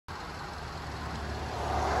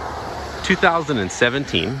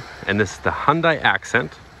2017, and this is the Hyundai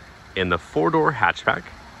Accent in the 4-door hatchback.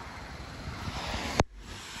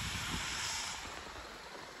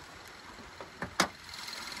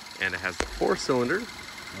 And it has a 4-cylinder,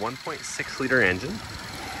 1.6 liter engine.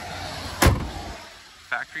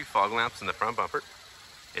 Factory fog lamps in the front bumper.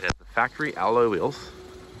 It has the factory alloy wheels.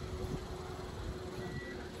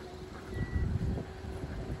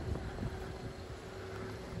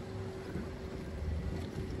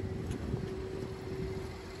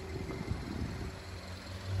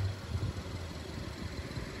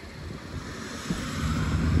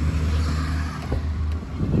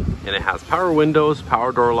 And it has power windows,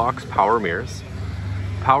 power door locks, power mirrors,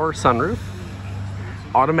 power sunroof,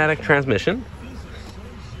 automatic transmission.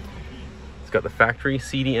 It's got the factory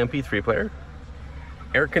CD MP3 player,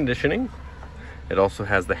 air conditioning. It also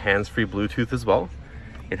has the hands-free Bluetooth as well.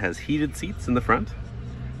 It has heated seats in the front.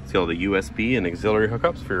 See all the USB and auxiliary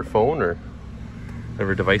hookups for your phone or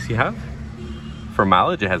whatever device you have. For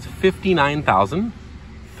mileage, it has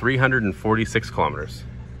 59,346 kilometers.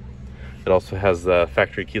 It also has the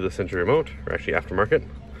factory keyless entry remote, or actually aftermarket.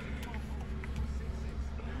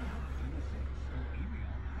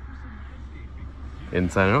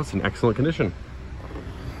 Inside and out, it's in excellent condition.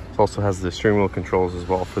 It also has the steering wheel controls as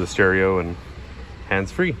well for the stereo and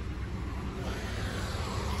hands-free.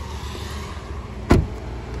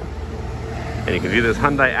 And you can view this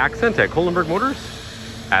Hyundai Accent at Kolenberg Motors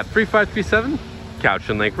at 3537 Couch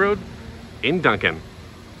and Lake Road in Duncan.